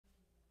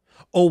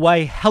Oh,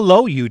 why,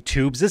 hello,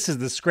 YouTubes. This is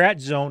the Scratch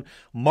Zone.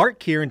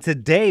 Mark here, and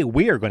today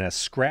we are going to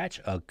scratch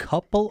a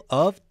couple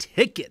of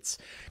tickets.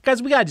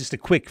 Guys, we got just a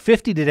quick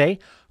 50 today.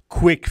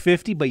 Quick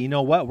 50, but you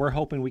know what? We're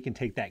hoping we can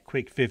take that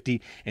quick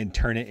 50 and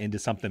turn it into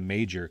something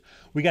major.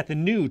 We got the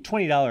new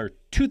 $20,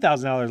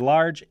 $2,000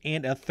 large,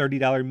 and a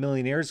 $30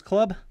 Millionaires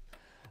Club.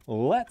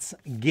 Let's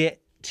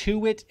get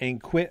to it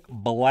and quit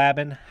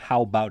blabbing.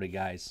 How about it,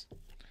 guys?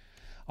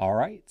 All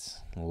right,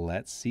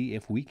 let's see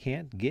if we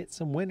can't get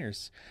some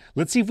winners.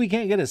 Let's see if we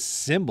can't get a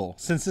symbol.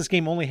 Since this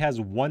game only has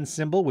one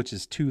symbol, which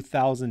is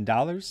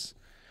 $2,000,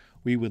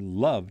 we would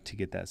love to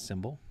get that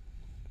symbol.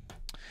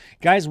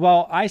 Guys,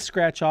 while I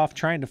scratch off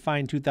trying to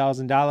find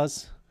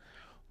 $2,000,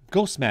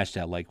 go smash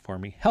that like for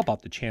me. Help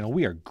out the channel.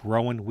 We are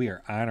growing. We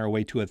are on our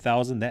way to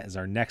 1,000. That is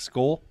our next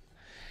goal.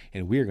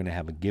 And we are going to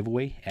have a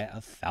giveaway at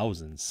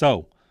 1,000.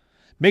 So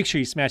make sure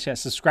you smash that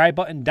subscribe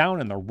button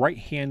down in the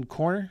right-hand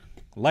corner.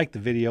 Like the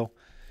video.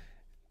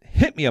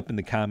 Hit me up in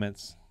the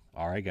comments.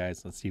 All right,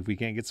 guys, let's see if we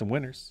can't get some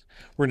winners.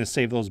 We're going to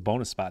save those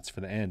bonus spots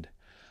for the end.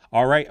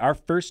 All right, our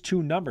first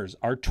two numbers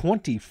are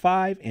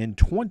 25 and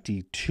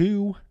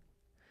 22.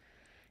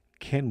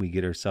 Can we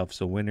get ourselves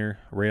a winner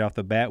right off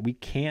the bat? We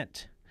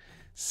can't.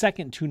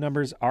 Second two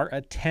numbers are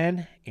a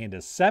 10 and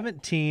a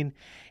 17.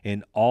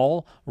 And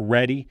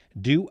already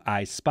do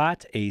I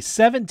spot a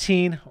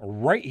 17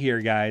 right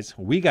here, guys.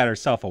 We got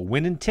ourselves a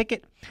winning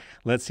ticket.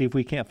 Let's see if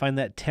we can't find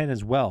that 10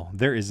 as well.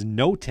 There is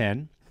no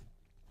 10.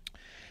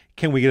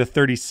 Can we get a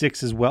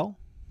 36 as well?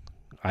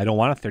 I don't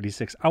want a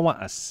 36. I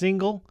want a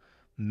single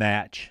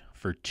match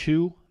for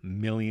 $2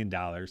 million.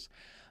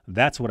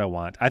 That's what I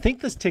want. I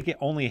think this ticket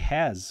only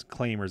has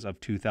claimers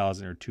of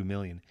 2,000 or 2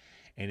 million,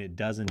 and it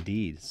does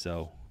indeed.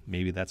 So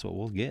maybe that's what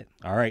we'll get.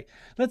 All right,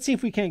 let's see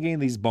if we can't gain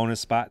these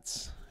bonus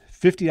spots.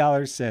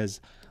 $50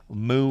 says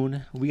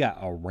moon. We got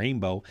a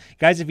rainbow.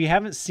 Guys, if you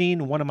haven't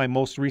seen one of my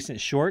most recent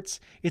shorts,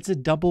 it's a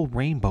double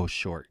rainbow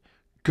short.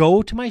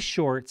 Go to my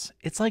shorts.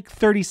 It's like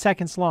 30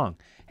 seconds long.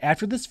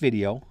 After this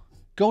video,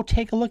 go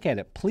take a look at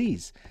it,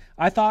 please.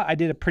 I thought I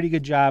did a pretty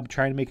good job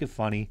trying to make it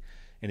funny,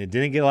 and it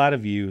didn't get a lot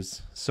of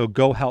views. So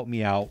go help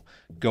me out.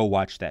 Go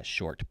watch that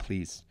short,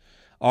 please.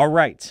 All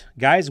right,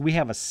 guys, we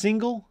have a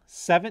single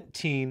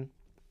 17.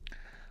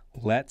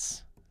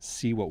 Let's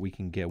see what we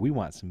can get. We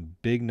want some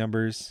big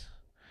numbers.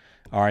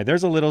 All right,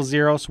 there's a little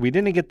zero, so we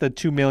didn't get the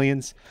 2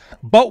 millions,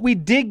 but we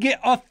did get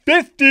a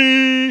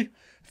 50.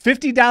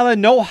 $50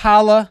 no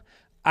holla.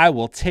 I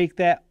will take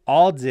that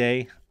all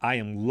day. I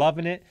am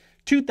loving it.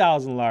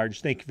 2,000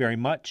 large. Thank you very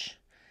much.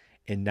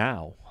 And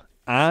now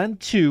on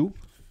to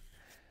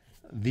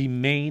the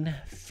main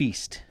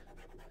feast.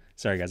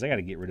 Sorry, guys. I got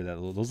to get rid of that.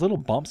 Those little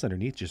bumps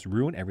underneath just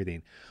ruin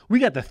everything. We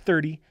got the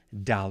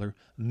 $30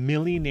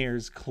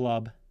 Millionaires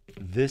Club.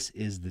 This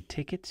is the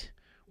ticket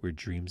where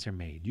dreams are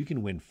made. You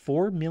can win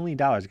 $4 million.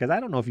 Guys, I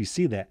don't know if you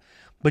see that,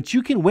 but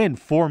you can win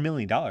 $4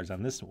 million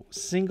on this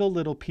single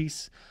little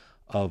piece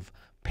of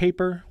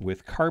paper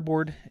with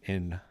cardboard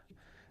and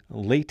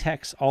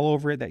latex all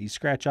over it that you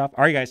scratch off.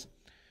 All right, guys.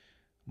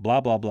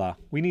 Blah, blah, blah.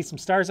 We need some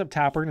stars up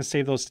top. We're going to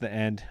save those to the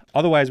end.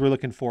 Otherwise, we're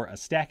looking for a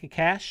stack of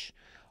cash,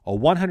 a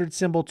 100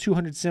 symbol,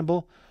 200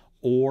 symbol,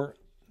 or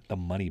the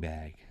money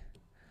bag.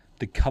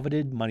 The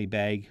coveted money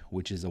bag,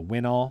 which is a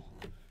win-all.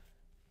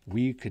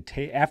 We could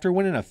take, after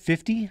winning a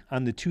 50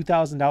 on the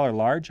 $2,000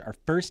 large, our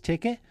first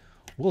ticket,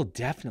 we will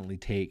definitely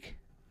take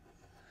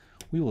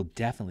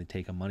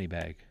a money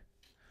bag.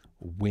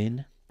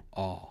 Win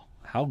all.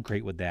 How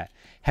great would that?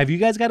 Have you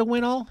guys got a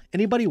win all?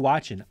 Anybody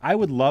watching? I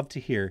would love to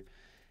hear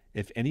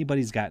if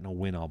anybody's gotten a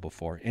win all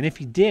before. And if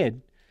you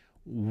did,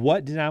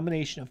 what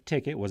denomination of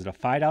ticket? Was it a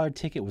 $5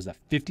 ticket? Was it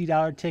a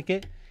 $50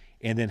 ticket?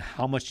 And then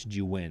how much did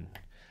you win?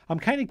 I'm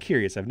kind of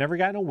curious. I've never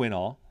gotten a win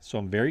all, so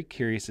I'm very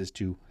curious as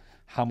to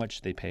how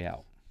much they pay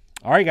out.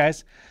 All right,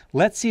 guys.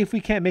 Let's see if we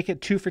can't make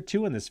it 2 for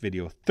 2 in this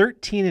video.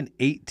 13 and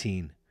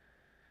 18.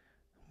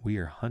 We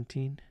are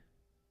hunting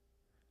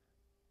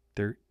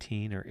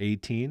 13 or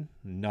 18.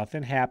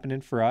 Nothing happening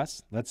for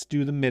us. Let's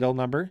do the middle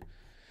number.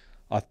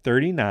 A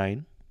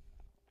 39.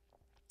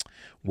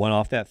 One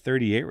off that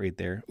 38 right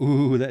there.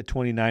 Ooh, that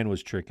 29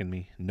 was tricking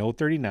me. No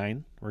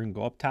 39. We're going to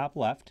go up top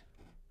left.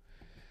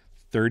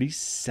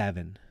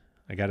 37.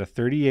 I got a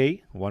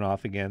 38. One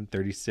off again.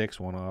 36.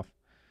 One off.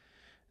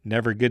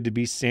 Never good to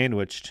be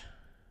sandwiched.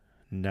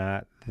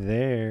 Not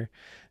there.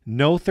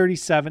 No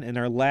 37. And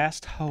our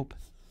last hope.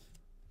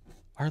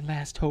 Our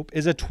last hope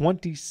is a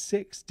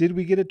 26. Did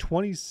we get a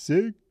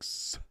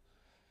 26?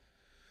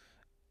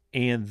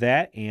 And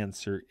that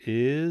answer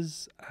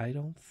is, I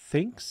don't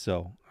think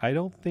so. I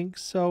don't think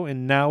so.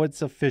 And now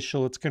it's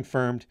official. It's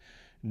confirmed.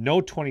 No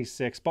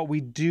 26, but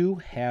we do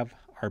have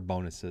our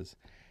bonuses.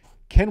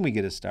 Can we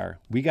get a star?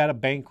 We got a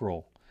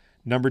bankroll.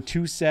 Number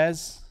 2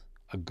 says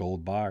a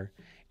gold bar.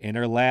 And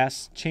our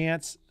last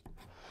chance,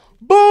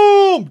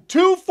 boom!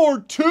 2 for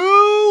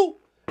 2.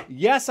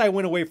 Yes, I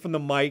went away from the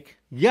mic.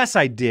 Yes,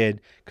 I did,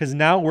 because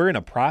now we're in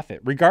a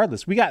profit.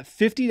 Regardless, we got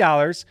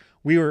 $50.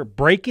 We were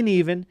breaking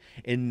even,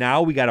 and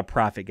now we got a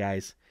profit,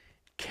 guys.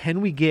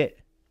 Can we get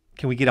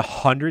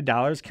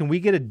 $100? Can we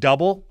get a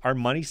double our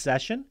money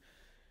session?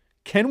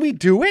 Can we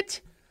do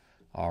it?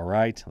 All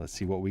right, let's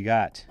see what we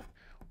got.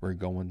 We're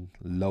going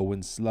low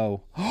and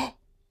slow. Oh,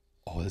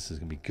 this is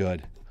going to be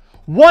good.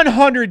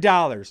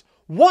 $100.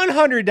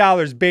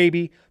 $100,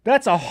 baby.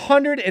 That's a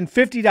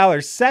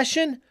 $150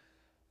 session.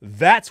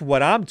 That's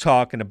what I'm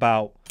talking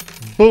about.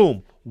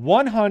 Boom.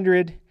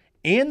 100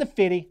 and the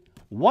 50.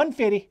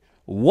 150.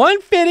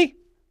 150.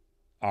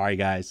 All right,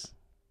 guys.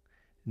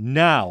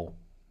 Now,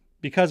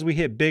 because we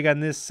hit big on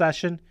this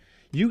session,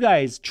 you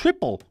guys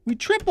tripled. We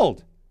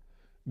tripled.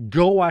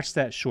 Go watch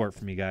that short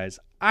for me, guys.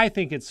 I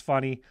think it's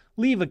funny.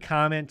 Leave a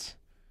comment.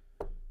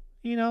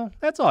 You know,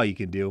 that's all you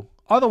can do.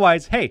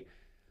 Otherwise, hey,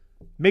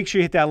 make sure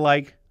you hit that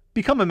like.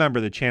 Become a member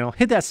of the channel.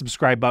 Hit that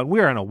subscribe button. We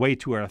are on our way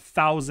to our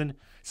 1,000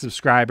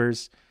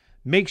 subscribers.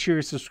 Make sure you're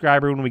a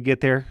subscriber when we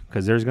get there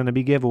because there's going to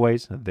be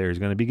giveaways. There's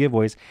going to be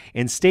giveaways.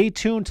 And stay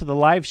tuned to the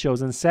live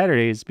shows on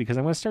Saturdays because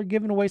I'm going to start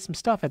giving away some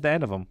stuff at the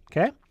end of them,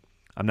 okay?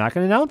 I'm not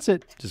going to announce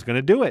it. Just going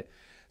to do it.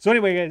 So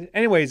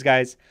anyways,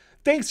 guys,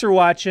 thanks for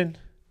watching.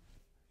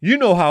 You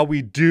know how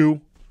we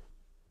do.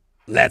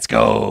 Let's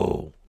go.